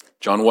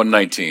John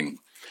 1:19.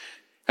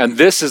 And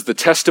this is the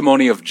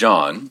testimony of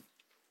John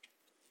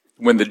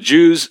when the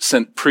Jews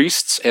sent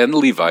priests and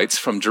Levites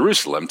from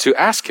Jerusalem to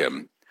ask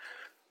him,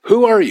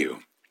 "Who are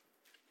you?"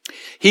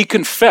 He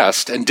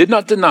confessed and did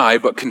not deny,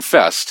 but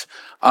confessed,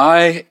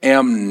 "I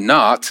am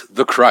not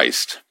the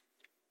Christ."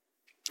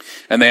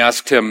 And they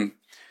asked him,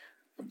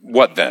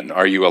 "What then?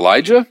 Are you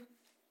Elijah?"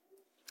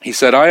 He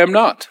said, "I am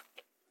not."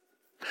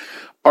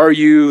 "Are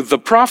you the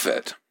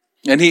prophet?"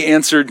 And he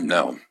answered,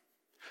 "No."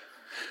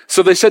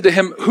 So they said to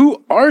him,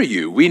 "Who are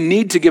you? We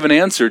need to give an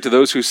answer to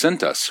those who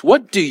sent us.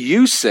 What do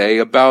you say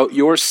about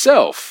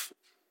yourself?"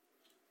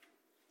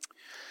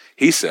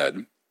 He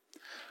said,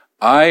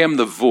 "I am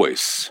the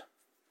voice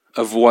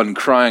of one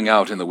crying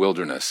out in the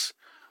wilderness,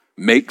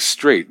 'Make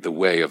straight the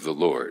way of the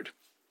Lord,'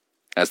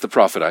 as the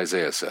prophet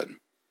Isaiah said."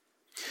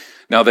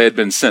 Now they had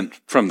been sent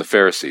from the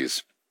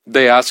Pharisees.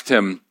 They asked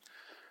him,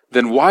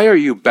 "Then why are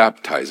you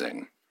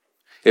baptizing,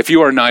 if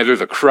you are neither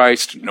the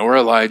Christ, nor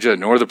Elijah,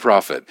 nor the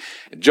prophet?"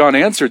 John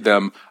answered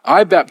them,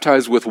 "I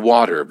baptize with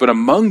water, but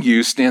among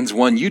you stands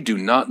one you do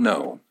not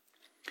know,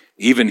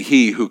 even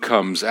he who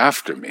comes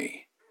after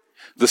me,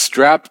 the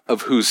strap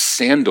of whose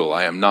sandal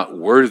I am not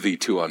worthy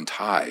to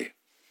untie."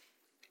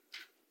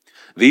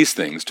 These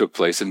things took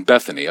place in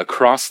Bethany,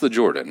 across the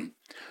Jordan,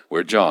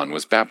 where John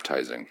was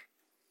baptizing.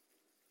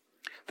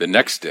 The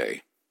next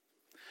day,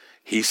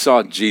 he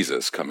saw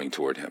Jesus coming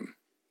toward him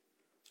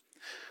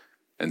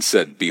and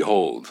said,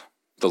 "Behold,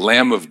 the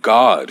Lamb of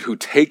God who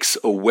takes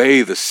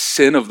away the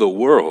sin of the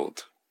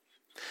world.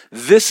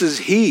 This is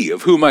he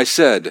of whom I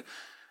said,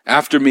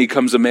 'After me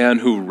comes a man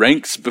who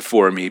ranks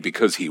before me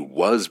because he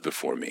was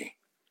before me.'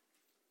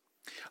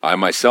 I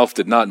myself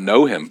did not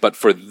know him, but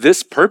for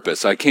this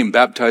purpose I came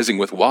baptizing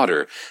with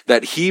water,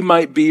 that he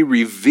might be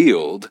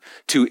revealed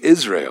to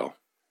Israel."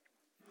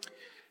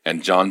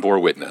 And John bore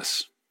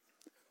witness,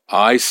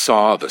 "I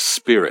saw the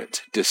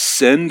Spirit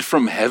descend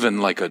from heaven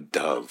like a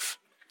dove,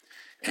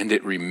 and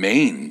it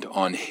remained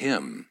on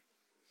him.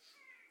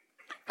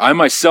 I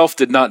myself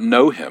did not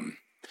know him,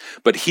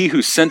 but he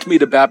who sent me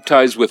to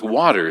baptize with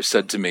water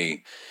said to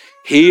me,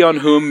 'He on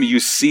whom you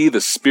see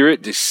the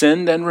Spirit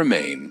descend and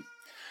remain,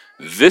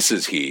 this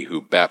is he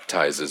who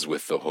baptizes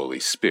with the Holy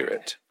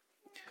Spirit.'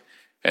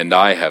 And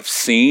I have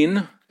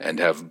seen and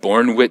have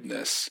borne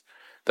witness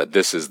that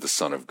this is the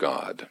Son of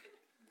God."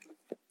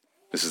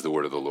 This is the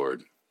word of the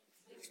Lord.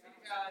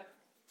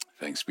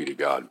 Thanks be to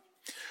God.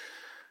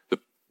 The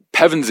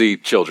Pevensey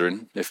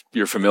children, if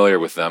you're familiar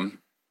with them,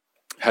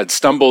 had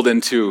stumbled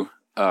into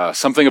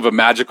something of a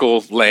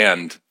magical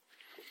land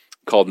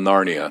called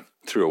Narnia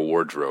through a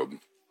wardrobe.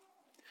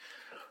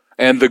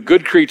 And the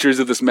good creatures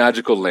of this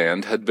magical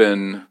land had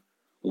been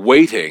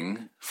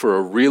waiting for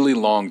a really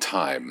long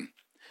time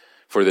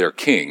for their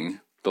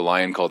king, the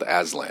lion called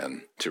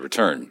Aslan, to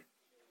return.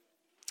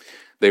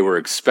 They were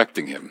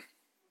expecting him.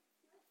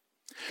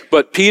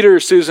 But Peter,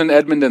 Susan,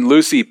 Edmund, and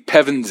Lucy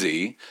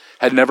Pevensey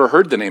had never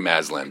heard the name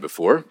Aslan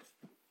before.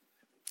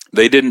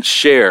 They didn't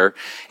share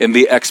in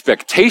the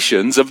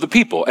expectations of the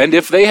people. And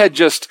if they had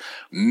just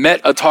met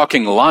a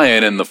talking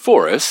lion in the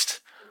forest,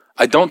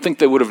 I don't think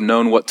they would have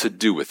known what to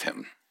do with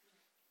him.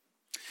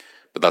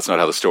 But that's not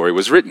how the story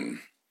was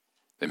written.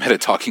 They met a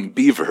talking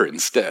beaver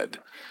instead.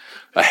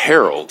 A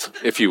herald,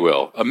 if you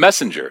will, a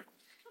messenger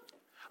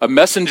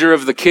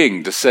of the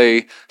king to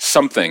say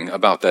something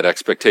about that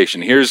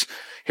expectation. Here's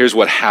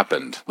what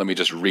happened. Let me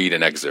just read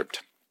an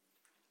excerpt.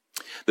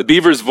 The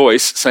beaver's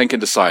voice sank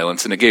into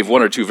silence, and it gave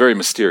one or two very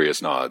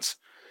mysterious nods.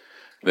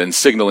 Then,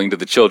 signaling to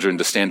the children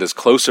to stand as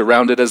close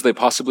around it as they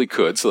possibly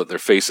could so that their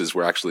faces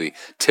were actually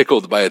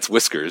tickled by its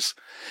whiskers,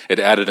 it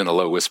added in a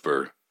low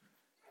whisper,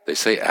 "They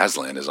say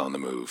Aslan is on the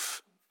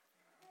move.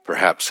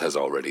 Perhaps has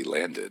already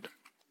landed."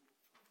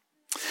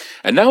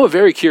 And now a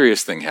very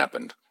curious thing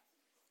happened.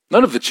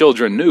 None of the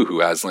children knew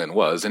who Aslan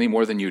was any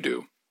more than you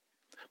do.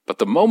 But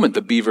the moment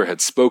the beaver had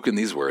spoken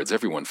these words,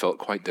 everyone felt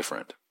quite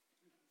different.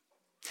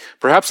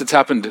 Perhaps it's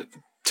happened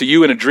to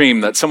you in a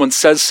dream that someone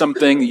says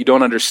something that you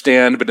don't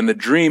understand, but in the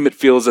dream it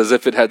feels as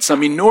if it had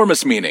some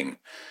enormous meaning,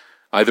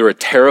 either a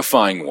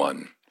terrifying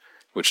one,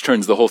 which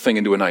turns the whole thing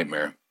into a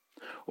nightmare,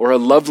 or a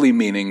lovely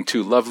meaning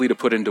too lovely to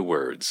put into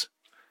words,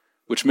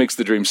 which makes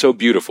the dream so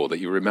beautiful that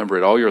you remember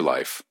it all your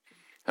life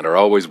and are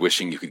always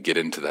wishing you could get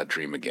into that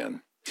dream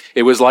again.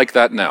 It was like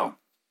that now.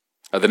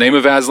 At the name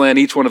of Aslan,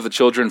 each one of the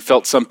children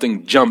felt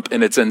something jump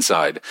in its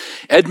inside.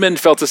 Edmund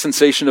felt a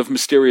sensation of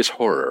mysterious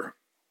horror.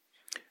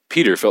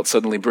 Peter felt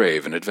suddenly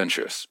brave and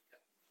adventurous.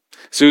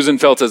 Susan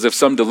felt as if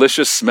some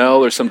delicious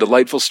smell or some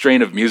delightful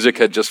strain of music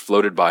had just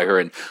floated by her,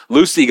 and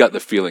Lucy got the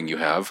feeling you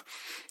have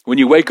when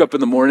you wake up in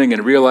the morning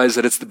and realize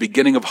that it's the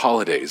beginning of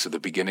holidays or the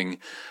beginning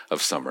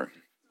of summer.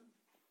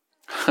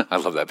 I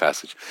love that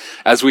passage.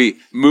 As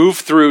we move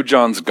through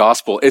John's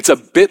gospel, it's a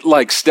bit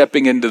like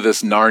stepping into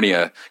this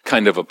Narnia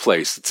kind of a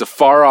place. It's a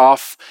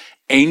far-off,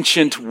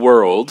 ancient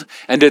world,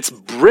 and it's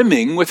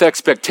brimming with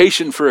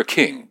expectation for a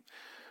king.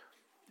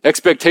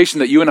 Expectation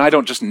that you and I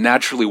don't just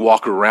naturally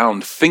walk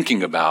around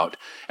thinking about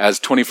as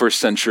 21st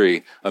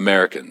century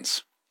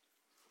Americans.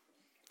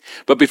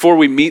 But before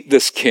we meet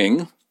this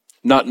king,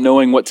 not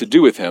knowing what to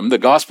do with him, the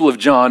Gospel of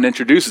John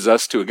introduces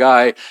us to a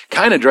guy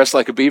kind of dressed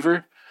like a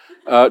beaver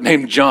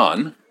named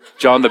John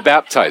the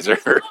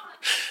Baptizer.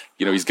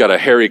 He's got a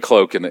hairy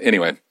cloak.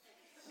 Anyway,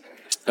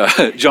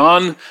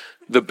 John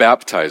the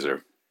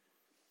Baptizer.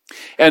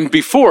 And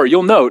before,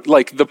 you'll note,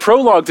 the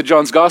prologue to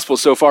John's gospel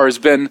so far has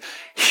been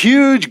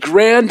huge,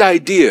 grand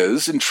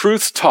ideas and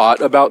truths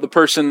taught about the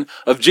person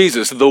of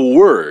Jesus, the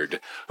Word,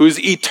 who's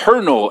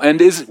eternal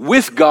and is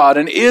with God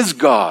and is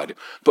God.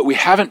 But we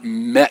haven't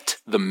met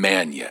the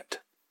man yet.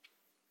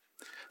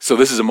 So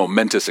this is a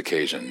momentous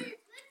occasion.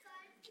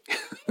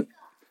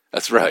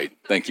 That's right.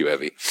 Thank you,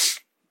 Evie.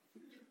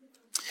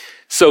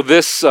 So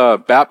this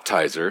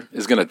baptizer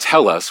is going to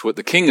tell us what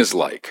the king is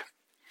like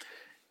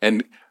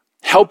and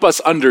help us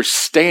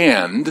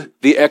understand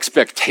the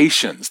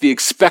expectations, the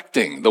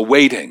expecting, the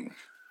waiting.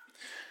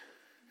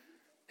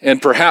 And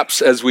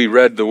perhaps as we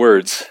read the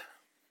words,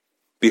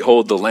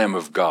 "Behold the Lamb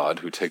of God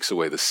who takes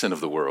away the sin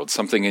of the world,"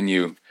 something in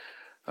you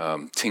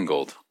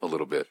tingled a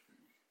little bit,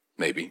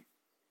 maybe.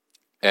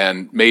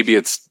 And maybe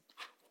it's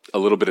a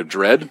little bit of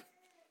dread.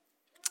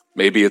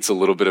 Maybe it's a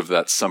little bit of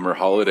that summer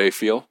holiday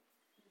feel.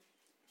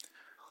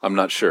 I'm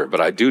not sure,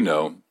 but I do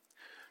know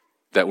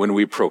that when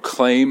we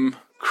proclaim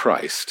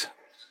Christ,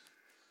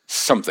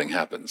 something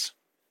happens.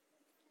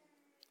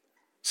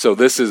 So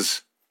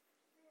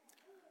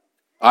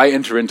I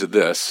enter into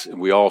this, and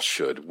we all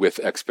should, with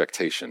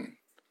expectation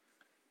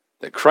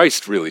that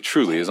Christ really,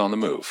 truly is on the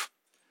move.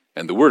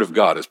 And the Word of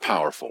God is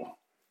powerful.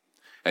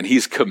 And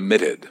He's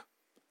committed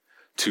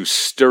to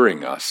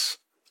stirring us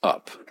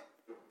up.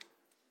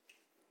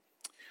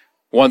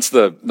 Once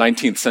the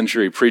 19th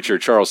century preacher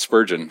Charles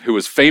Spurgeon, who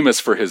was famous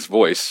for his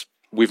voice,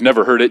 we've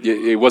never heard it,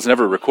 it wasn't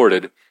ever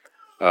recorded.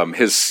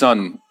 His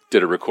son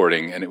did a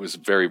recording, and it was a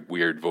very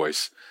weird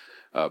voice.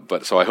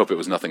 So I hope it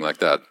was nothing like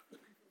that.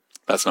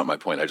 That's not my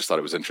point. I just thought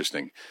it was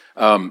interesting.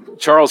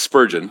 Charles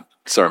Spurgeon,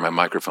 sorry, my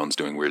microphone's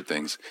doing weird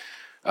things.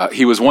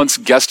 He was once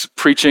guest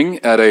preaching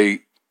at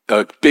a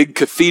big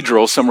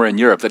cathedral somewhere in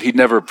Europe that he'd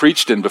never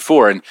preached in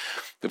before. And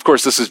of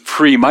course, this is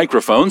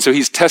pre-microphone, so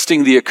he's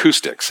testing the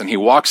acoustics. And he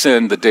walks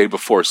in the day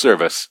before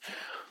service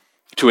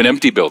to an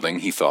empty building,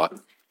 he thought,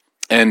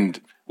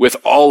 and with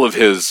all of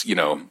his,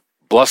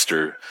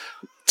 bluster,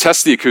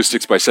 test the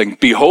acoustics by saying,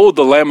 "Behold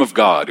the Lamb of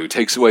God who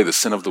takes away the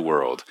sin of the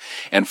world."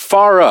 And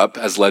far up,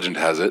 as legend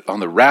has it, on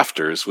the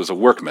rafters was a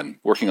workman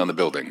working on the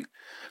building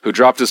who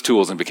dropped his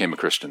tools and became a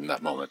Christian in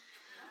that moment.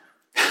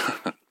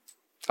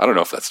 I don't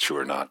know if that's true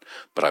or not,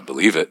 but I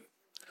believe it.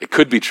 It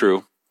could be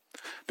true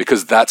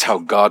because that's how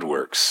God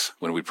works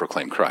when we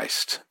proclaim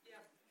Christ.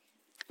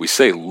 We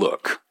say,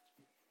 "Look,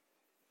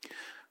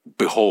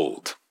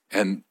 behold."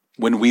 And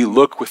when we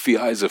look with the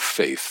eyes of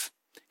faith,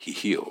 He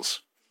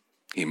heals.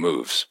 He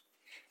moves.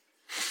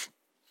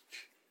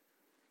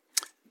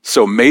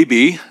 So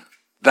maybe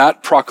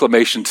that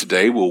proclamation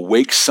today will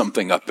wake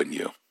something up in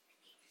you.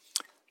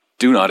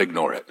 Do not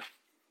ignore it.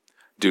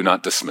 Do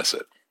not dismiss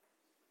it.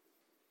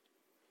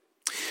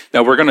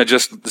 Now we're going to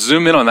just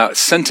zoom in on that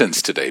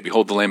sentence today.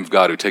 "Behold the Lamb of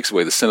God who takes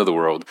away the sin of the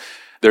world."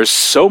 There's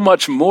so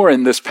much more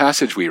in this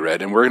passage we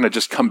read, and we're going to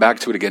just come back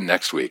to it again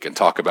next week and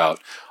talk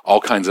about all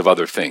kinds of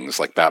other things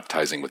like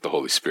baptizing with the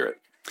Holy Spirit.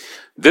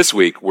 This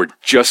week, we're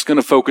just going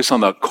to focus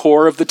on the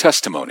core of the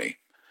testimony.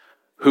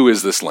 Who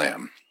is this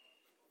Lamb?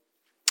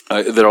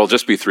 There'll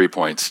just be 3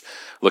 points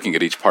looking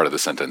at each part of the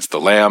sentence. The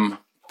Lamb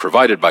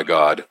provided by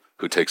God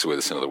who takes away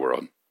the sin of the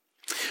world.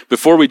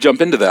 Before we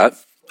jump into that,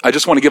 I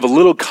just want to give a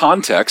little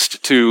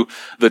context to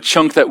the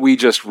chunk that we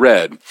just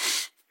read.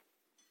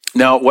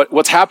 Now,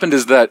 what's happened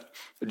is that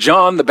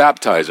John the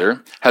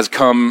Baptizer has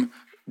come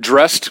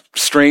dressed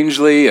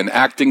strangely and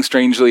acting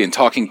strangely and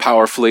talking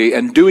powerfully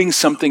and doing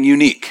something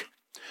unique,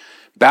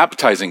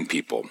 baptizing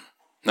people.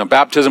 Now,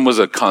 baptism was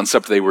a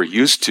concept they were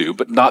used to,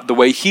 but not the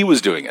way he was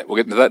doing it. We'll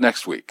get into that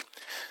next week.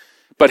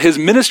 But his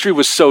ministry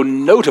was so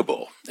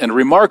notable and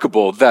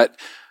remarkable that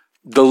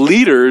the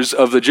leaders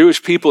of the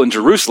Jewish people in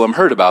Jerusalem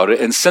heard about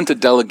it and sent a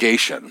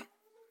delegation.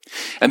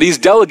 And these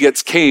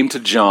delegates came to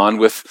John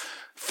with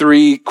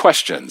 3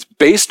 questions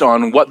based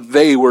on what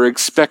they were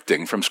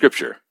expecting from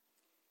Scripture.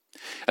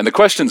 And the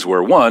questions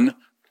were, 1,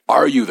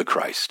 are you the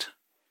Christ?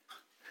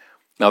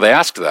 Now, they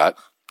asked that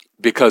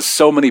because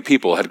so many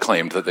people had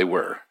claimed that they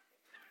were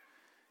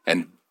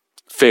and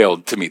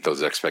failed to meet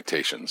those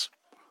expectations.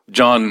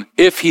 John,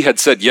 if he had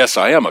said, "Yes,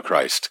 I am a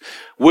Christ,"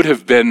 would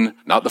have been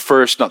not the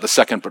first, not the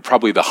second, but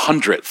probably the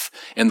 100th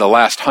in the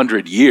last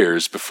 100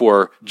 years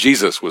before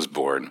Jesus was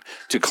born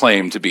to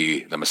claim to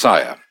be the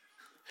Messiah.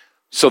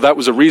 So that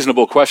was a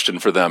reasonable question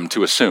for them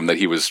to assume that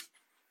he was,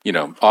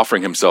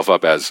 offering himself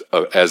up as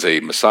a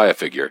Messiah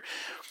figure.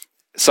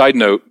 Side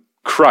note,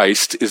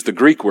 Christ is the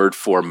Greek word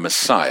for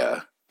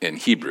Messiah in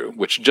Hebrew,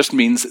 which just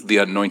means the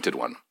anointed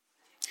one.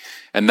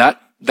 And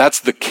that's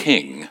the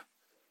king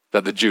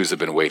that the Jews have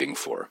been waiting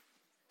for.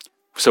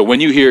 So when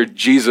you hear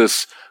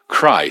Jesus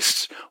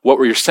Christ, what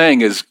you're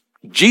saying is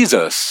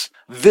Jesus,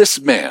 this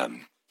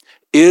man,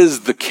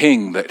 is the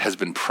king that has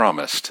been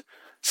promised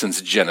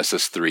since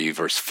Genesis 3,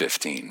 verse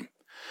 15.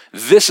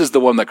 This is the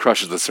one that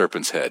crushes the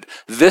serpent's head.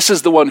 This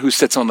is the one who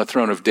sits on the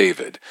throne of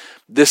David.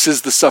 This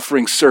is the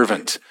suffering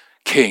servant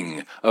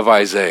king of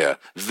Isaiah.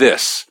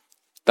 That's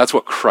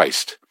what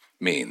Christ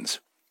means.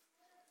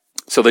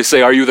 So they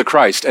say, are you the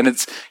Christ?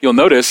 And you'll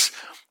notice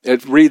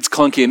it reads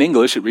clunky in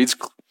English. It reads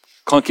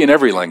clunky in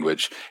every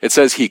language. It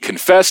says he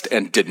confessed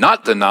and did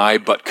not deny,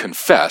 but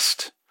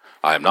confessed,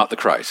 I am not the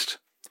Christ.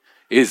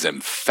 It is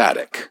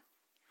emphatic.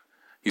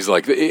 He's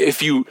like,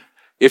 if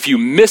you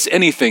miss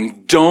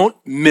anything, don't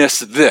miss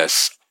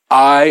this.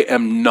 I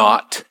am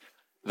not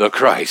the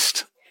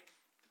Christ.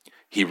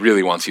 He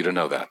really wants you to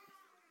know that.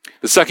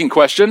 The second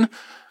question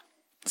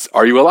is,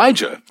 are you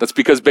Elijah? That's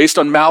because based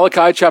on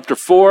Malachi chapter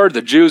 4,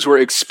 the Jews were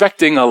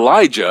expecting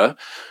Elijah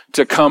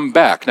to come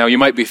back. Now you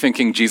might be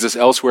thinking Jesus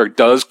elsewhere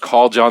does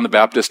call John the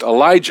Baptist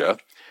Elijah.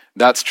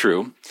 That's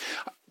true.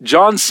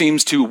 John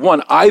seems to,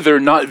 one, either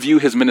not view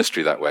his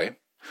ministry that way,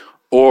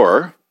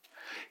 or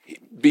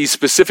be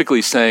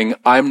specifically saying,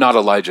 I'm not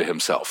Elijah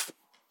himself.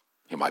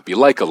 He might be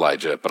like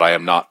Elijah, but I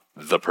am not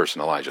the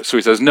person Elijah. So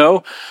he says,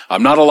 no,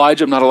 I'm not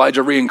Elijah. I'm not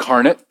Elijah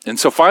reincarnate. And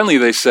so finally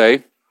they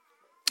say,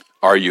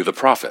 are you the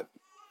prophet?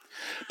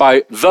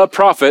 By the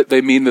prophet,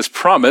 they mean this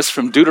promise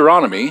from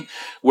Deuteronomy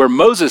where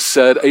Moses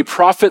said, a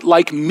prophet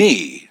like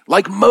me,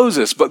 like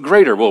Moses, but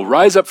greater, will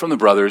rise up from the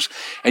brothers,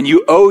 and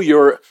you owe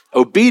your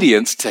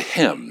obedience to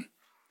him.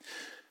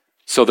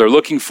 So they're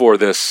looking for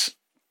this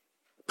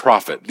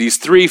prophet, these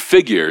three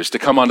figures to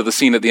come onto the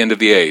scene at the end of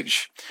the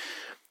age.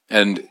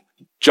 And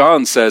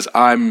John says,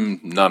 I'm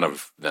none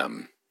of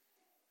them.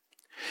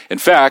 In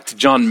fact,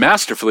 John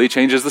masterfully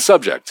changes the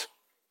subject.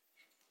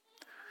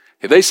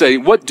 They say,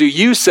 what do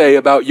you say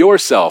about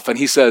yourself? And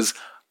he says,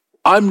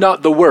 I'm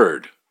not the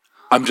word.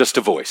 I'm just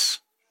a voice.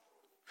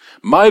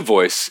 My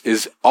voice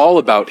is all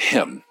about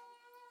him.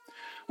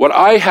 What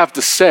I have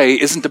to say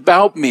isn't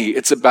about me.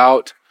 It's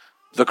about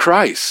the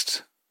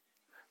Christ.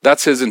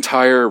 That's his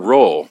entire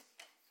role.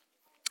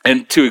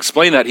 And to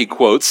explain that, he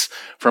quotes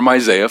from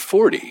Isaiah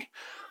 40.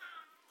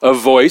 A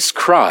voice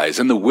cries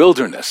in the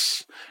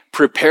wilderness,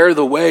 prepare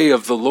the way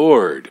of the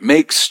Lord,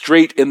 make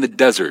straight in the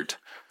desert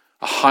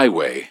a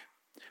highway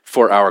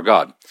for our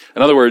God.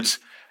 In other words,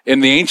 in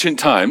the ancient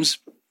times,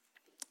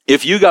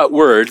 if you got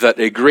word that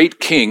a great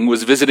king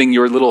was visiting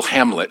your little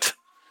hamlet,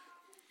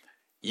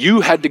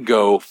 you had to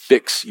go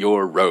fix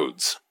your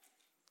roads.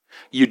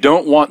 You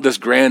don't want this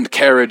grand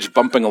carriage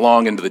bumping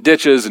along into the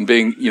ditches and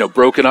being,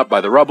 broken up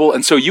by the rubble.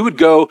 And so you would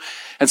go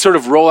and sort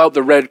of roll out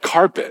the red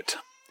carpet,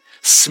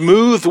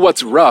 smooth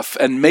what's rough,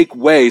 and make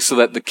way so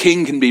that the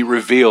king can be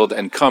revealed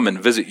and come and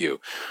visit you.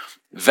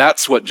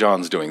 That's what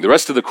John's doing. The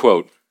rest of the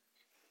quote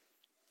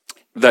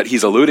that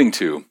he's alluding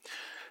to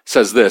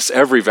says this,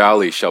 every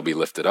valley shall be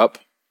lifted up,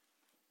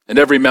 and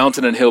every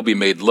mountain and hill be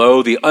made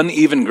low. The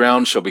uneven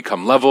ground shall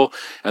become level,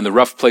 and the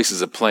rough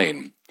places a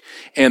plain.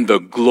 And the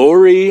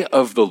glory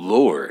of the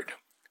Lord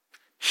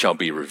shall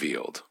be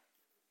revealed.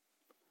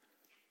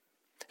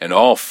 And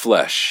all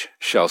flesh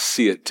shall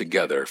see it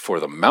together, for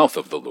the mouth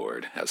of the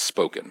Lord has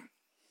spoken.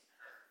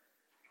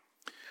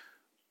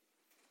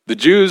 The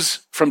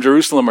Jews from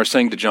Jerusalem are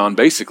saying to John,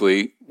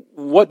 basically,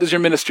 what does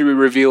your ministry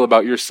reveal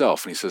about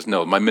yourself? And he says,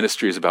 no, my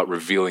ministry is about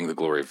revealing the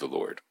glory of the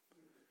Lord.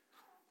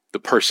 The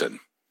person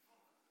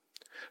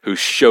who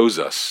shows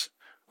us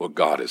what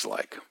God is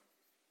like.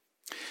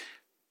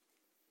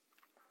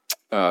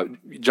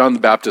 John the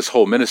Baptist's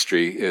whole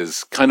ministry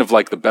is kind of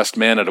like the best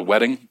man at a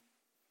wedding.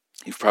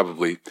 You've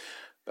probably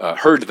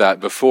heard that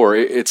before.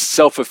 It's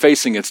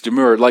self-effacing, it's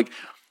demure. Like,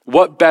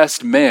 what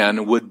best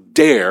man would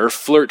dare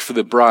flirt for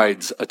the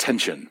bride's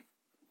attention?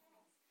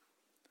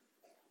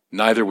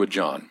 Neither would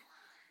John.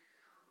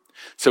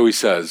 So he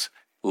says,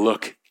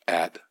 look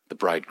at the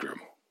bridegroom.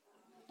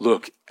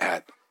 Look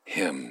at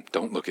him.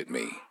 Don't look at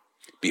me.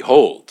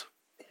 Behold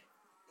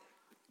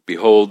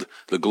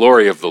the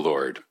glory of the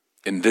Lord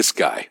in this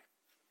guy.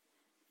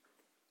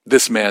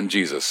 This man,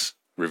 Jesus,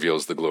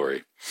 reveals the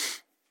glory.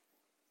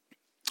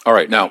 All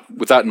right, now,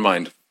 with that in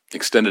mind,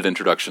 extended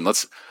introduction,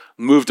 let's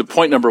move to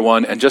point number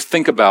 1 and just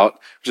take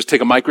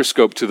a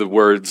microscope to the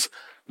words,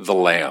 the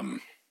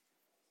Lamb.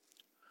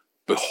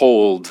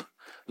 Behold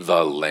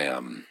the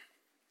Lamb.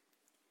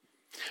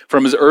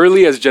 From as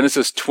early as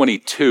Genesis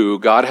 22,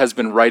 God has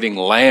been writing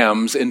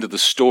lambs into the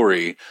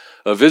story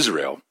of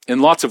Israel in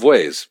lots of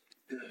ways.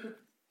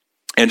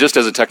 And just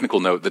as a technical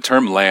note, the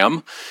term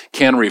lamb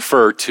can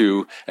refer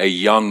to a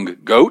young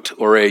goat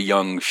or a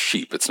young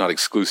sheep. It's not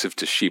exclusive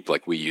to sheep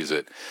like we use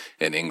it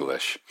in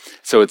English.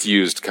 So it's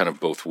used kind of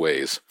both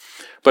ways.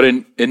 But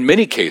in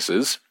many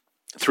cases,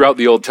 throughout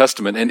the Old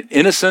Testament, an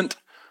innocent,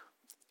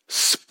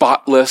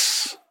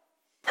 spotless,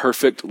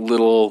 perfect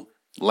little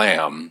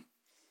lamb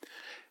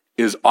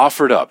is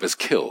offered up, is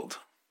killed,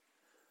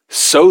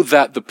 so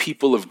that the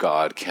people of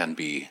God can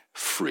be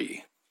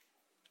free.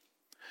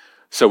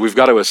 So we've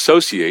got to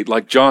associate,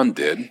 like John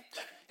did,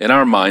 in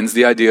our minds,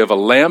 the idea of a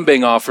lamb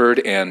being offered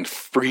and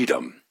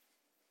freedom.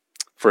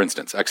 For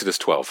instance, Exodus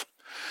 12.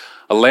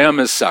 A lamb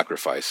is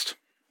sacrificed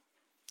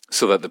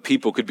so that the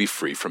people could be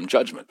free from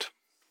judgment.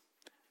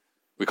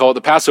 We call it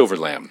the Passover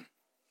lamb.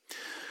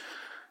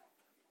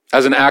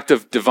 As an act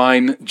of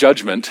divine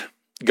judgment,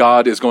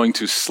 God is going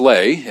to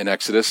slay, in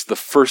Exodus, the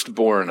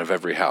firstborn of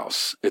every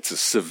house. It's a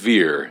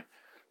severe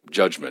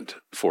judgment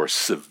for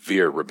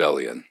severe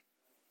rebellion.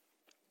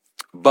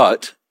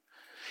 But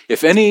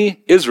if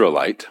any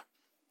Israelite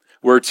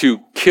were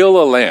to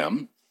kill a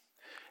lamb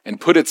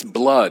and put its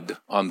blood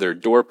on their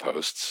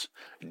doorposts,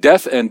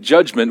 death and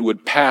judgment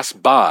would pass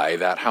by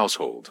that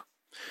household,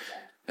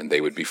 and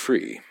they would be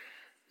free.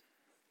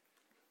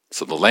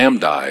 So the lamb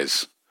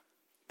dies,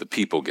 the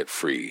people get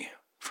free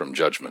from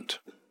judgment.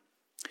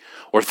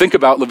 Or think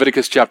about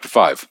Leviticus chapter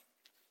 5.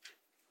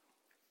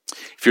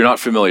 If you're not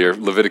familiar,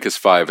 Leviticus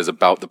 5 is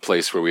about the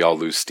place where we all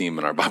lose steam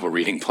in our Bible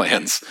reading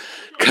plans,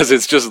 because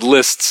it's just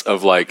lists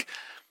of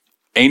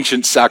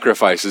ancient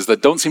sacrifices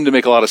that don't seem to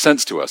make a lot of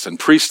sense to us, and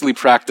priestly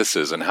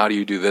practices, and how do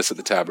you do this at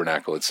the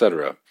tabernacle,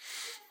 etc.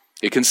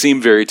 It can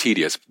seem very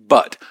tedious,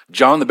 but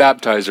John the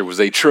Baptizer was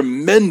a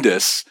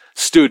tremendous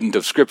student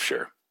of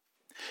Scripture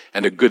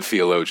and a good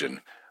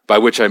theologian, by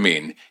which I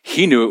mean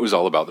he knew it was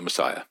all about the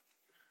Messiah.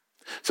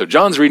 So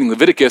John's reading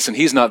Leviticus, and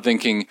he's not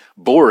thinking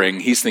boring.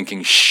 He's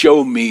thinking,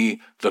 show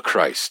me the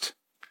Christ.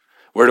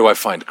 Where do I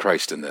find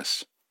Christ in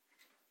this?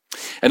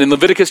 And in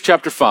Leviticus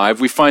chapter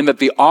 5, we find that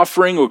the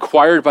offering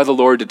required by the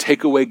Lord to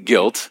take away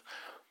guilt,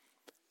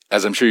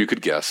 as I'm sure you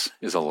could guess,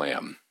 is a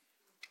lamb.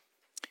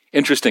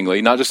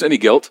 Interestingly, not just any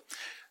guilt.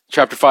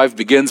 Chapter 5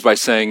 begins by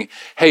saying,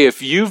 hey,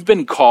 if you've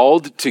been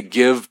called to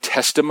give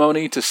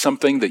testimony to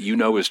something that you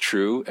know is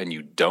true and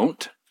you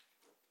don't,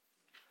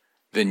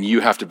 then you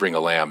have to bring a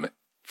lamb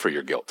for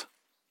your guilt.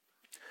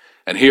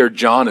 And here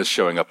John is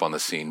showing up on the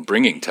scene,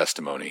 bringing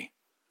testimony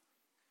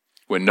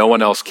when no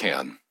one else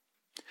can.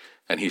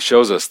 And he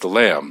shows us the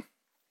lamb.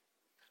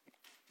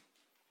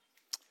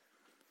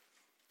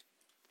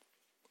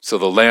 So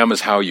the lamb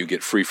is how you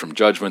get free from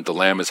judgment. The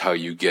lamb is how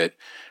you get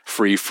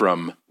free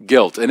from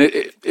guilt. And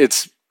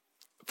it's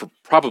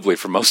probably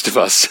for most of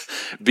us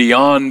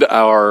beyond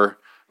our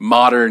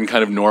modern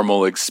kind of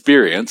normal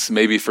experience.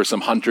 Maybe for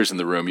some hunters in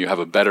the room, you have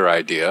a better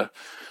idea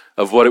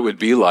of what it would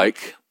be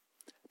like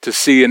to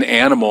see an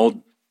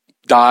animal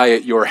die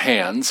at your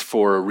hands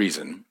for a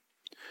reason.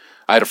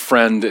 I had a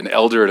friend, an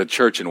elder at a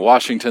church in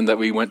Washington that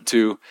we went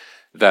to,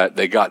 that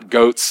they got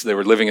goats. They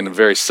were living in a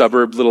very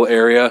suburb little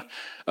area,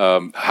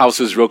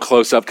 houses real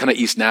close up, kind of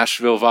East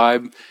Nashville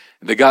vibe.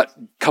 They got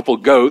a couple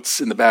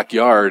goats in the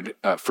backyard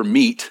for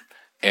meat,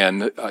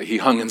 and he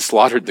hung and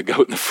slaughtered the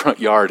goat in the front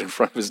yard in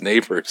front of his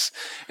neighbors,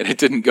 and it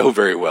didn't go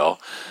very well.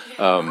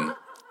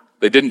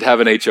 They didn't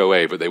have an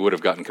HOA, but they would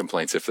have gotten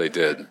complaints if they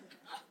did.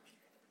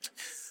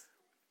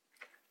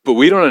 But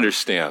we don't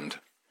understand,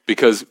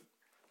 because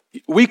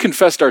we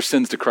confessed our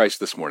sins to Christ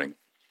this morning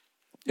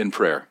in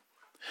prayer.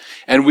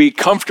 And we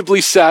comfortably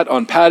sat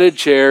on padded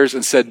chairs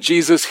and said,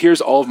 Jesus,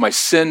 here's all of my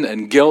sin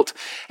and guilt.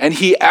 And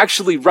he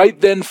actually right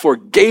then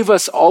forgave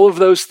us all of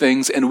those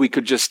things, and we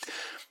could just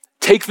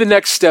take the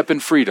next step in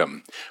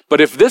freedom.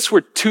 But if this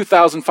were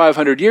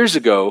 2,500 years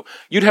ago,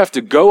 you'd have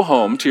to go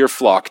home to your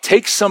flock,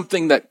 take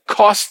something that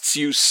costs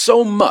you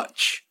so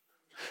much,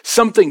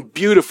 something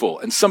beautiful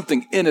and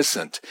something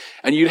innocent,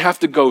 and you'd have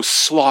to go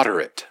slaughter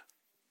it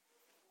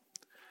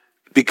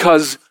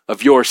because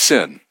of your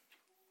sin.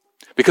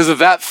 Because of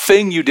that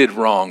thing you did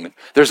wrong,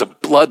 there's a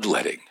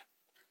bloodletting.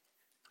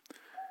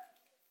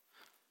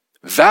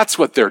 That's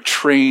what they're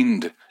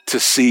trained to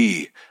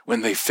see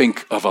when they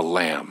think of a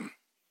lamb.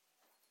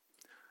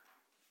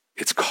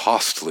 It's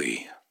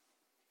costly.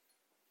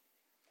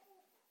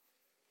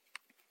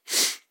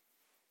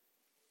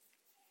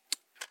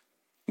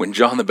 When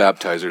John the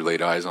Baptizer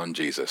laid eyes on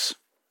Jesus,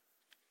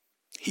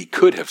 he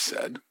could have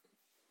said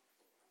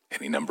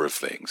any number of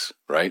things,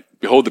 right?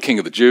 Behold the King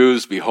of the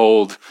Jews,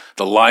 behold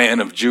the Lion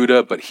of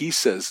Judah, but he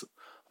says,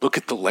 look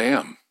at the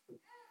Lamb.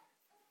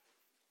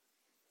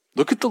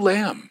 Look at the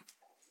Lamb.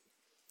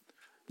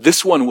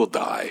 This one will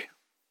die.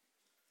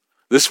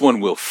 This one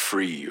will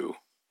free you.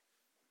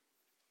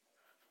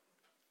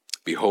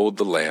 Behold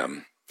the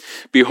Lamb.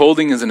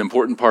 Beholding is an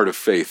important part of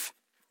faith.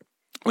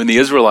 When the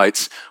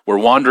Israelites were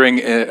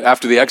wandering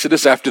after the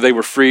Exodus, after they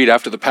were freed,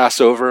 after the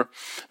Passover,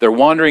 they're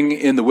wandering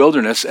in the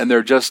wilderness, and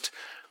they're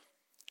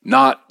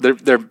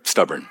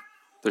stubborn.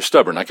 They're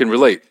stubborn. I can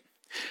relate.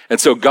 And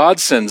so God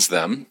sends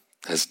them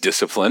as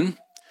discipline,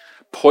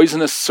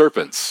 poisonous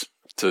serpents,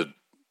 to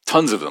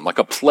tons of them, like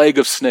a plague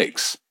of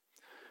snakes,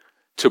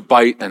 to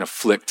bite and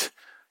afflict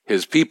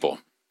his people.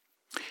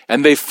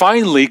 And they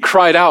finally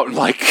cried out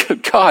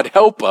and God,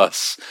 help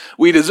us.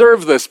 We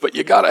deserve this, but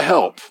you gotta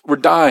help. We're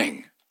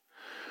dying.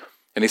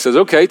 And he says,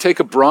 okay, take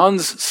a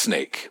bronze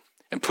snake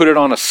and put it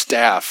on a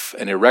staff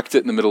and erect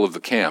it in the middle of the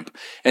camp.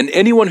 And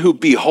anyone who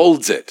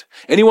beholds it,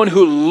 anyone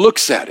who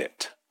looks at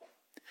it,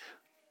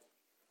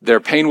 their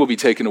pain will be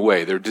taken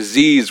away. Their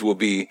disease will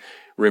be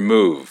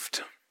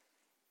removed.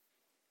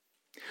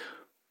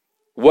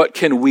 What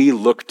can we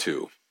look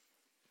to?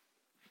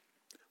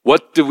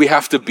 What do we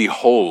have to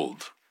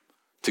behold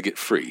to get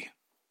free,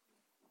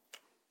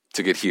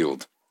 to get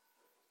healed?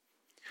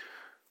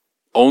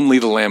 Only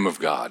the Lamb of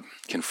God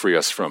can free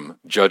us from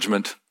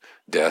judgment,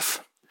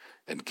 death,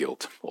 and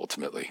guilt,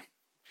 ultimately.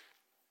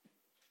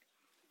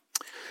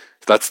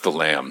 That's the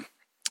lamb.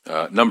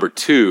 Number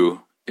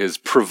 2 is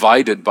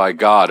provided by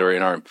God, or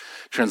in our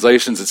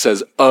translations it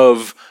says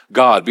of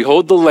God.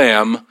 Behold the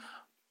Lamb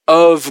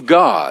of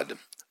God.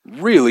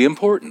 Really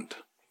important.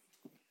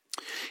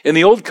 In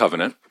the Old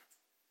Covenant,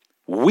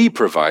 we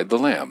provide the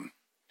lamb,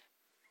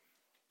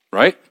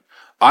 right?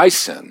 I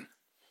sin.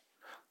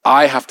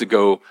 I have to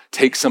go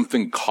take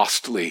something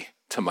costly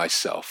to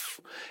myself,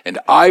 and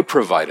I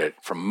provide it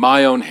from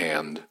my own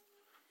hand.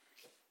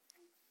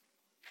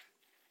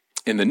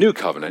 In the New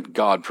Covenant,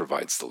 God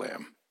provides the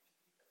lamb.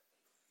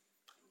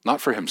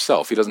 Not for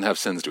himself. He doesn't have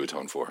sins to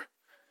atone for,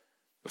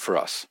 but for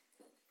us.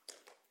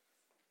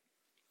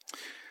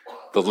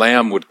 The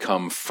lamb would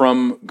come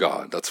from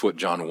God. That's what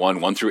John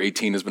 1 through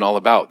 18 has been all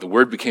about. The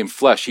Word became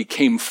flesh. He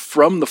came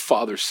from the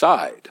Father's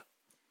side.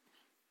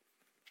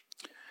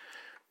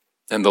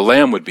 And the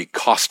lamb would be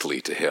costly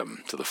to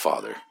him, to the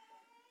Father.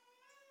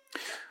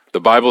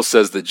 The Bible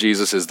says that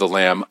Jesus is the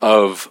Lamb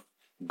of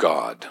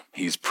God.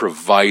 He's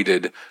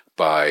provided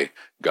by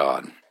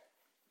God.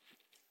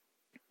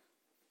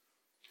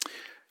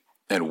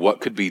 And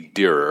what could be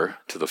dearer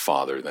to the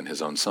Father than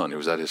his own Son, who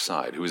was at his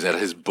side, who was at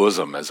his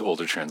bosom, as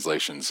older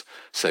translations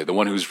say, the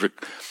one who's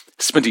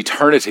spent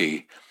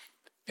eternity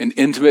in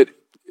intimate,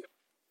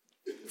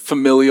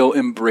 familial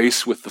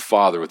embrace with the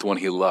Father, with the one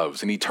he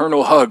loves, an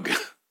eternal hug,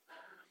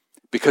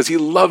 because he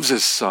loves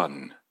his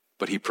Son,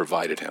 but he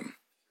provided him.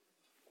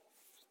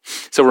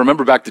 So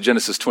remember back to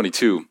Genesis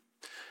 22,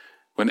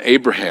 when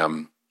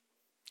Abraham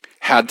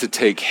had to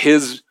take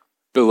his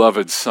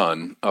beloved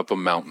son up a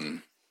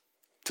mountain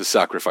to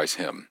sacrifice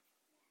him.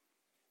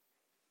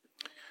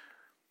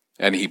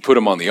 And he put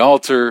him on the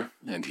altar,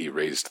 and he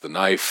raised the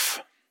knife,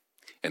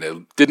 and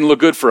it didn't look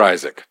good for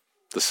Isaac,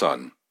 the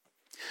son.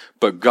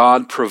 But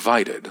God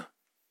provided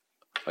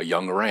a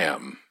young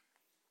ram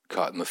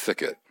caught in the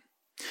thicket.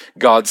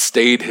 God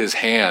stayed his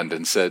hand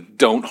and said,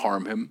 "Don't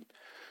harm him.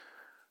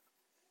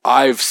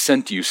 I've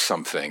sent you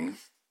something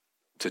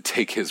to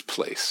take his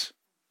place.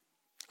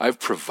 I've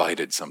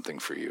provided something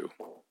for you."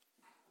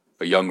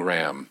 A young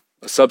ram,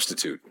 a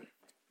substitute.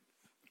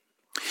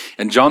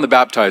 And John the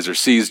Baptizer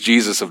sees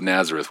Jesus of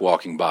Nazareth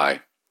walking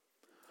by.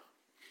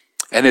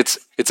 And it's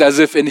as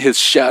if in his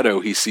shadow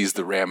he sees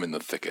the ram in the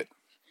thicket.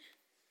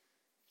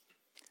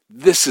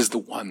 This is the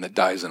one that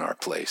dies in our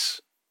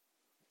place.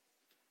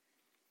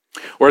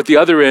 Or at the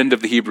other end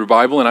of the Hebrew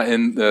Bible,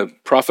 in the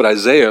prophet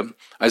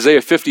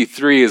Isaiah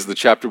 53 is the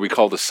chapter we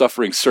call the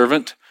suffering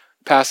servant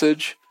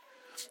passage.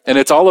 And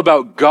it's all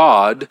about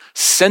God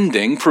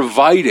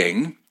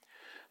providing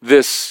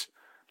this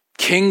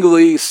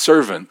kingly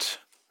servant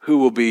who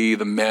will be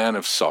the man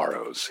of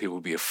sorrows. He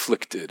will be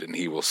afflicted and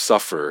he will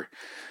suffer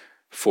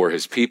for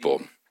his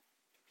people.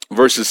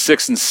 Verses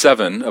 6 and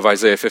 7 of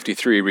Isaiah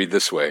 53 read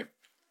this way: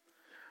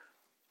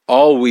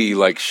 "All we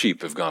like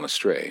sheep have gone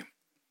astray.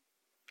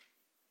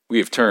 We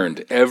have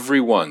turned every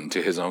one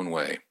to his own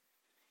way.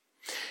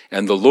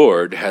 And the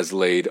Lord has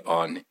laid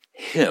on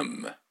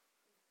him,"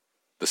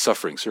 the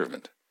suffering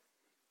servant,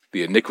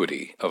 "the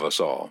iniquity of us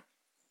all.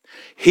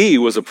 He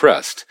was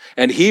oppressed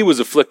and he was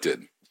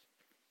afflicted,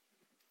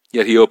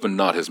 yet he opened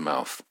not his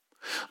mouth.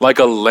 Like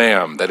a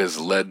lamb that is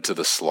led to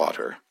the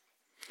slaughter,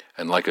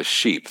 and like a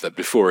sheep that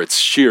before its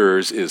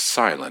shearers is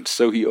silent,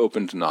 so he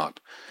opened not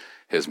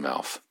his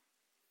mouth."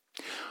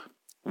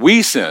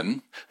 We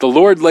sin, the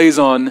Lord lays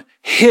on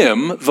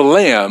him, the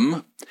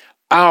lamb,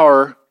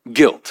 our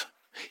guilt.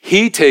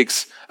 He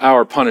takes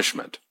our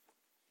punishment.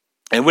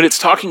 And when it's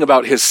talking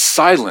about his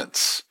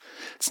silence,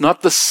 it's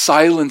not the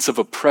silence of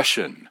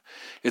oppression,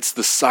 it's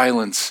the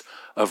silence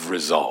of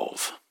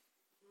resolve.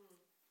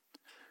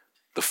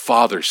 The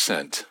Father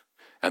sent,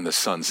 and the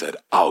Son said,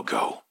 "I'll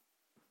go.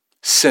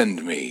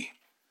 Send me.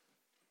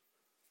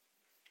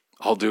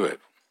 I'll do it.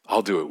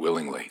 I'll do it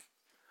willingly,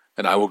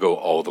 and I will go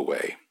all the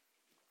way."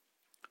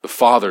 The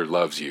Father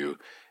loves you,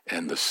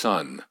 and the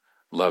Son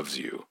loves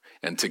you,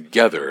 and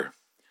together,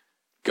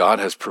 God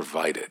has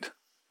provided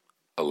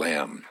a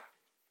lamb.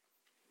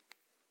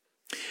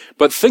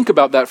 But think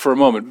about that for a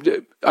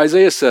moment.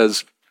 Isaiah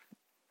says,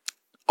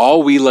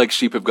 all we like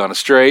sheep have gone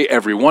astray.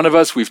 Every one of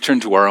us, we've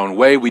turned to our own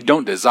way. We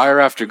don't desire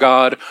after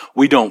God.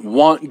 We don't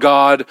want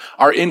God.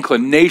 Our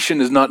inclination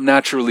is not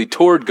naturally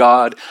toward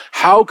God.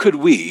 How could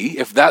we,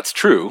 if that's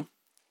true,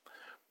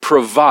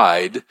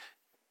 provide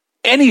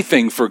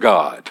anything for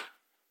God?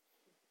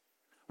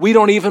 We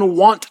don't even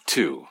want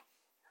to.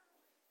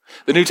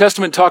 The New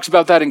Testament talks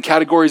about that in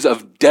categories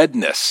of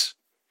deadness.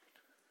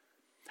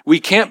 We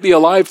can't be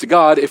alive to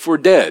God if we're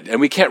dead, and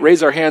we can't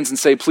raise our hands and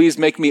say, "Please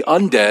make me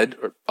undead,"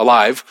 or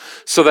alive,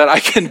 so that I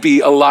can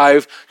be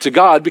alive to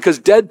God, because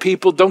dead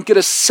people don't get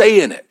a say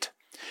in it.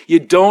 You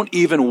don't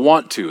even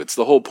want to. It's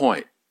the whole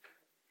point.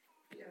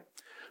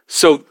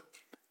 So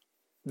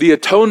the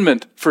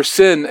atonement for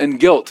sin and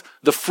guilt,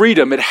 the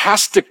freedom, it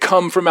has to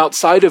come from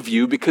outside of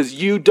you because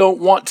you don't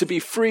want to be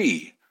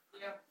free.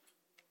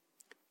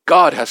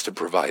 God has to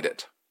provide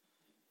it.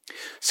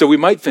 So we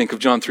might think of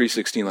John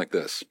 3:16 like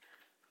this: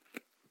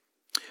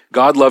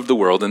 God loved the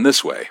world in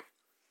this way.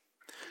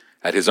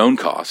 At his own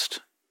cost,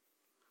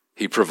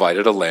 He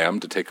provided a lamb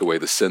to take away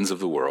the sins of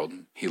the world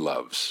he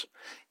loves,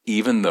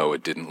 even though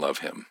it didn't love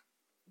him.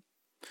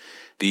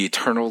 The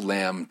eternal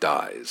lamb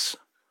dies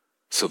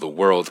so the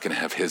world can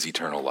have his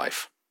eternal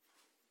life.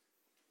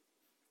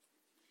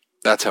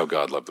 That's how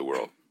God loved the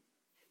world.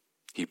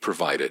 He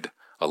provided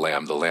a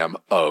lamb, the Lamb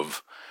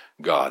of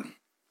God.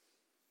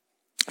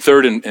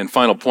 Third and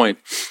final point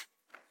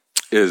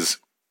is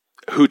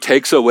who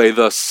takes away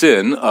the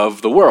sin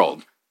of the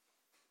world.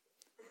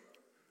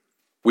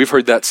 We've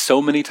heard that so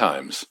many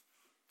times.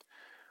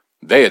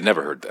 They had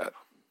never heard that.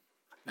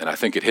 And I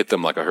think it hit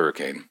them like a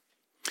hurricane.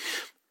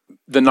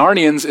 The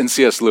Narnians in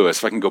C.S. Lewis,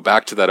 if I can go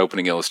back to that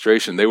opening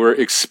illustration, they were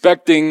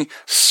expecting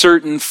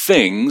certain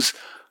things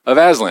of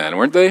Aslan,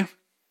 weren't they?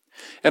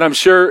 And I'm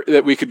sure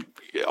that we could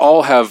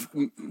all have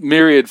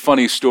myriad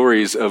funny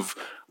stories of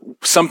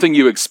something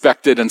you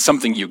expected and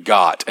something you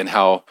got and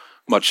how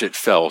much it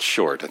fell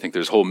short. I think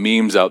there's whole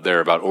memes out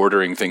there about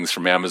ordering things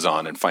from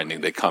Amazon and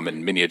finding they come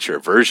in miniature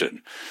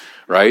version,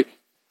 right?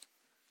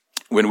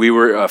 When we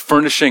were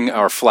furnishing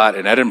our flat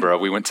in Edinburgh,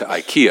 we went to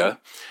IKEA,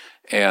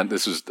 and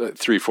this was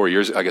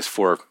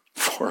 4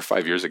 or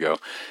 5 years ago.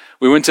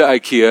 We went to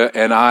IKEA,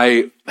 and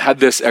I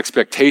had this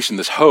expectation,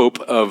 this hope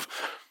of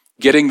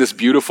getting this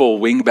beautiful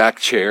wingback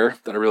chair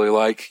that I really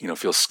like,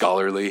 feels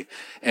scholarly,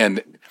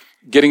 and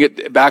getting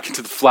it back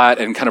into the flat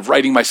and kind of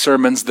writing my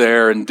sermons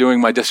there and doing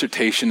my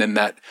dissertation in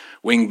that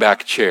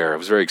wingback chair. I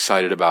was very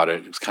excited about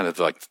it. It was kind of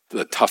like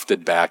the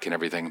tufted back and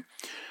everything.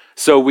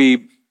 So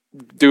we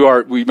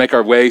make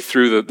our way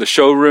through the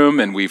showroom,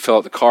 and we fill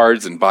out the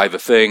cards and buy the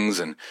things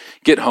and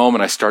get home,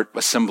 and I start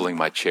assembling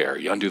my chair.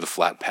 You undo the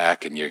flat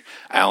pack and your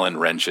Allen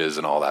wrenches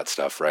and all that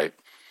stuff, right?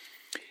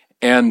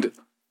 And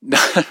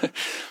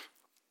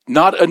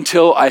not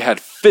until I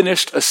had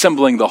finished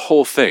assembling the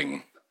whole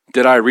thing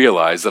did I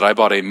realize that I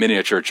bought a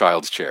miniature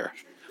child's chair.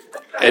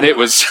 And it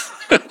was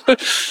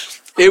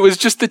it was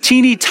just the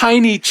teeny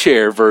tiny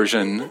chair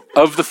version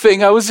of the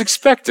thing I was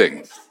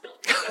expecting.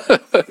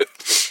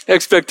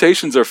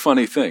 Expectations are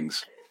funny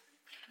things.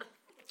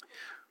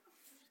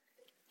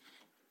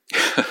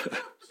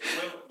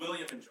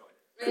 William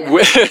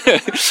enjoyed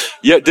it.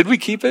 Yeah, did we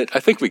keep it? I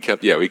think we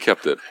kept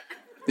it.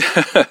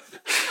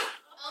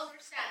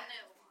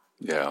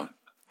 Yeah.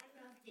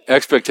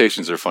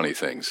 Expectations are funny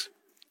things.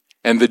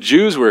 And the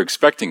Jews were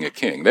expecting a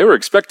king. They were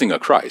expecting a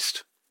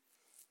Christ.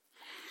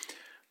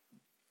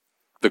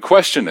 The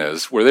question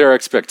is, were their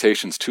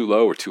expectations too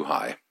low or too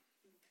high?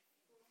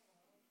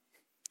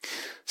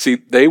 See,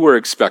 they were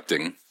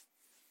expecting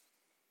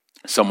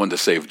someone to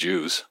save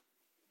Jews.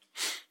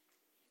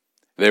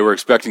 They were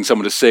expecting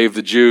someone to save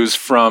the Jews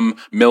from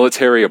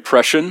military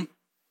oppression,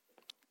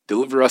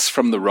 deliver us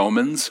from the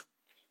Romans,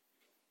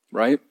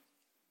 right?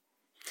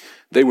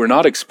 They were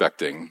not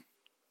expecting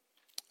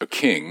a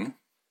king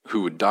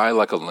who would die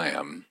like a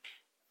lamb,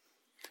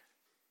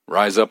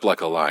 rise up like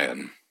a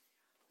lion,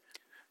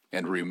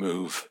 and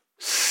remove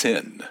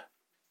sin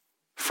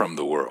from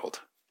the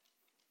world.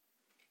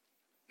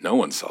 No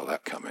one saw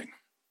that coming.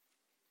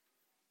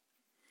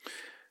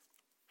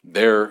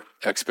 Their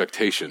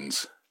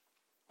expectations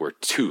were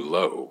too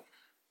low.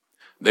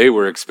 They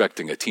were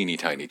expecting a teeny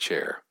tiny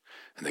chair,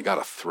 and they got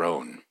a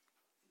throne.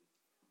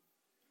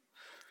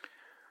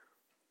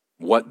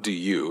 What do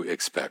you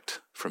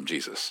expect from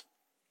Jesus?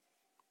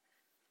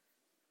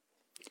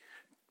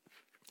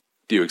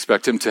 Do you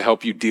expect him to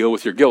help you deal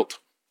with your guilt?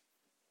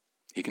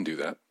 He can do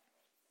that.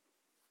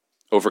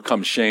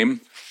 Overcome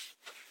shame.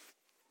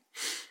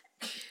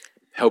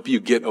 Help you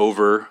get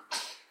over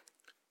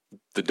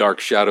the dark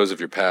shadows of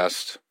your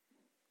past.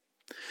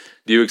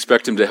 Do you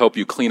expect him to help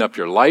you clean up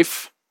your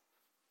life?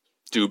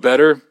 Do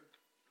better?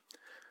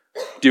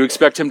 Do you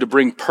expect him to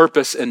bring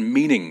purpose and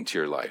meaning to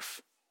your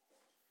life?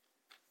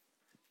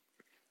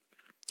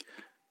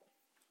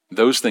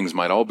 Those things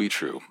might all be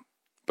true,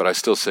 but I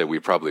still say we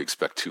probably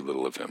expect too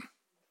little of him.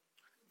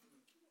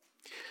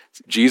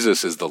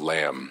 Jesus is the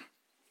Lamb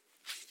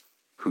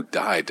who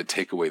died to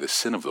take away the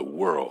sin of the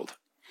world.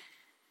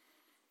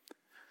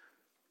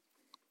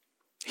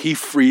 He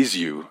frees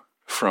you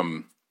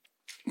from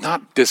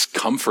not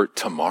discomfort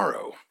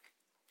tomorrow,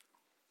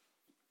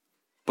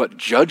 but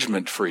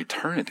judgment for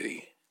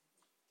eternity,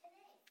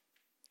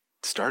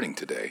 starting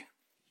today.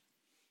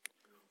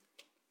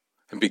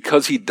 And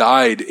because he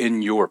died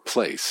in your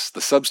place,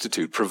 the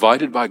substitute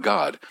provided by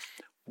God,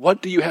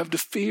 what do you have to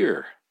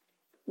fear?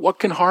 What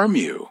can harm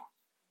you?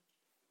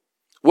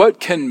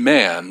 What can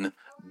man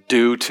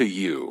do to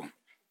you?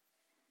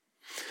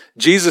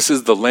 Jesus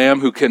is the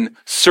Lamb who can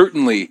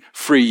certainly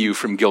free you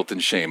from guilt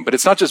and shame, but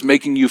it's not just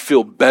making you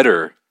feel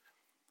better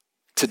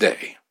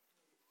today.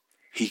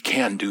 He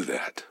can do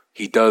that.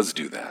 He does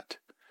do that.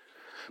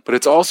 But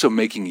it's also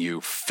making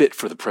you fit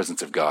for the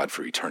presence of God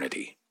for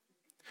eternity.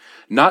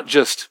 Not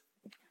just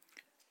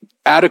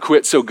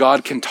adequate so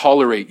God can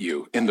tolerate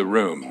you in the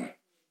room,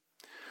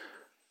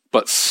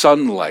 but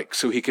son-like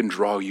so he can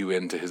draw you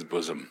into his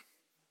bosom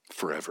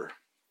forever.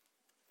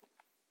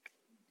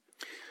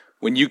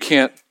 When you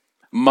can't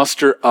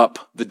muster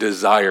up the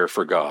desire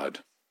for God,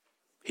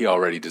 he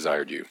already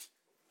desired you.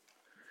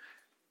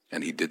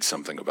 And he did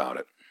something about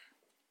it.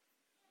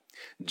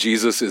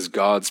 Jesus is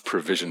God's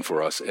provision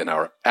for us in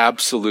our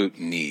absolute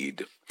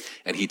need.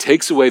 And he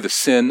takes away the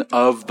sin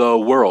of the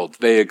world.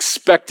 They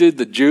expected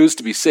the Jews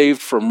to be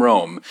saved from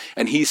Rome,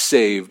 and he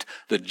saved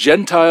the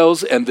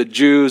Gentiles and the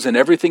Jews and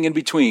everything in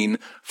between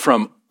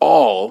from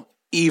all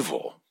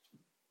evil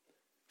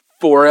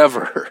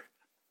forever.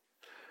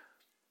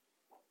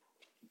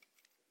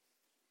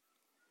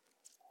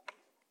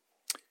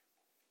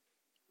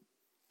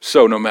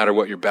 So no matter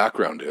what your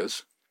background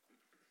is,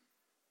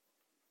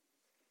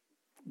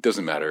 it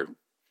doesn't matter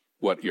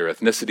what your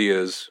ethnicity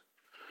is,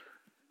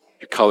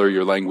 your color,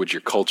 your language,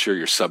 your culture,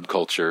 your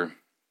subculture,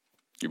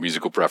 your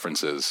musical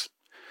preferences.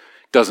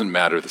 It doesn't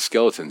matter the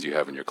skeletons you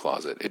have in your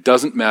closet. It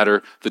doesn't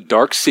matter the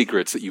dark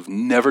secrets that you've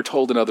never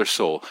told another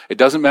soul. It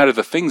doesn't matter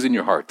the things in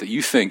your heart that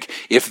you think,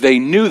 if they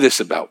knew this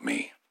about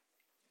me,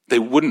 they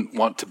wouldn't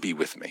want to be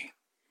with me.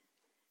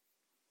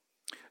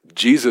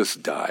 Jesus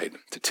died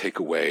to take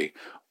away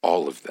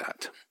all of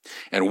that.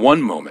 And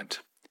one moment,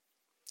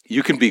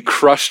 you can be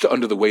crushed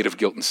under the weight of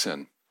guilt and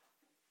sin.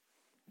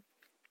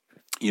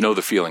 You know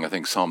the feeling, I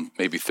think Psalm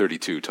maybe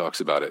 32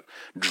 talks about it,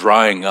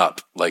 drying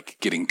up like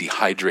getting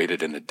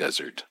dehydrated in a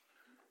desert.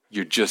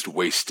 You're just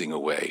wasting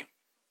away.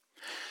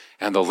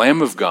 And the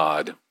Lamb of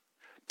God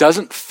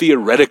doesn't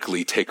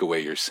theoretically take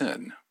away your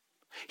sin.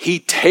 He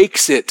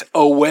takes it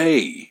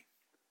away.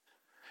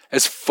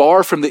 As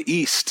far from the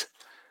east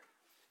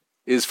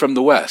is from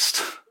the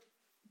west.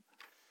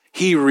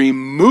 He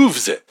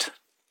removes it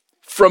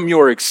from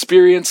your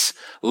experience,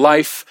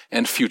 life,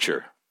 and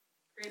future.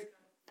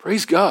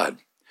 Praise God.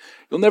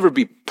 You'll never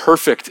be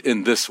perfect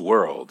in this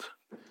world,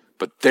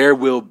 but there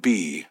will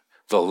be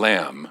the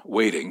Lamb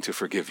waiting to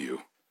forgive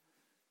you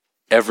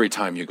every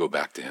time you go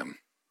back to him.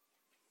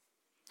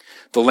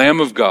 The Lamb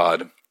of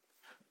God,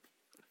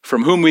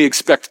 from whom we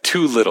expect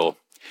too little,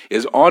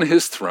 is on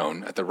his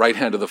throne at the right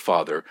hand of the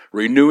Father,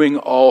 renewing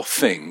all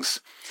things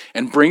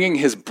and bringing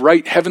his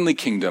bright heavenly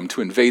kingdom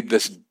to invade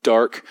this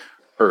dark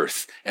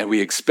earth, and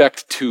we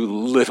expect too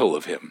little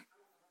of him.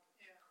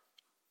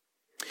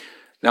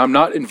 Now, I'm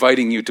not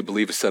inviting you to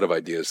believe a set of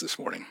ideas this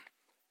morning.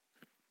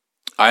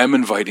 I am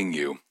inviting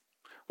you,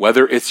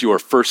 whether it's your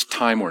first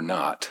time or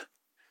not,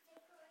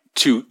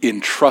 to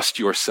entrust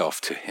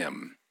yourself to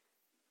him.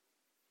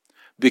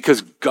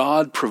 Because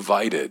God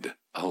provided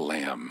a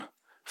lamb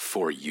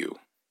for you.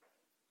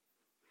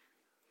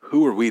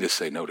 Who are we to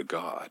say no to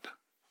God?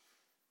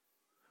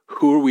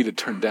 Who are we to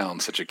turn down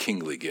such a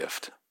kingly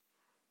gift?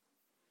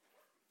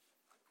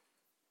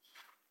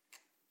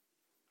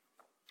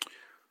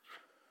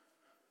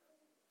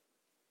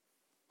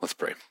 Let's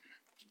pray.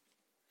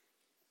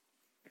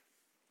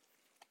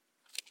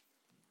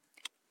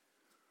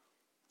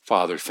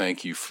 Father,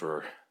 thank you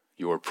for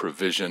your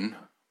provision.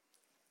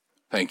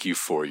 Thank you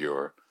for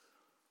your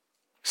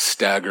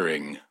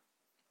staggering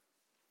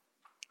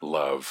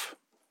love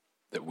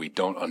that we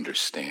don't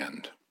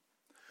understand.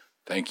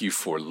 Thank you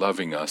for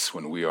loving us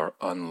when we are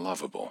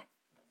unlovable.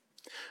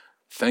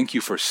 Thank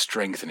you for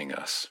strengthening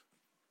us.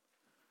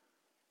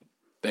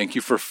 Thank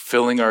you for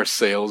filling our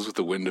sails with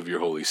the wind of your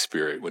Holy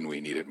Spirit when we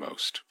need it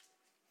most.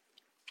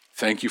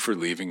 Thank you for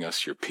leaving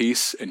us your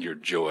peace and your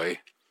joy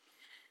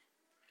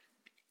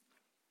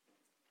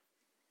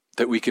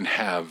that we can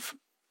have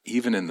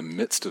even in the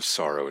midst of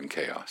sorrow and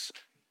chaos.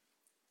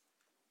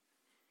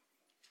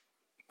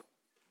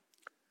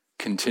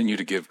 Continue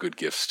to give good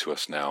gifts to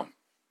us now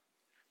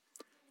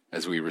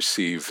as we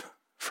receive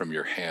from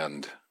your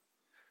hand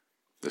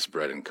this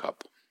bread and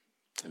cup.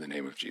 In the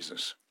name of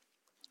Jesus,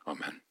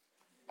 amen.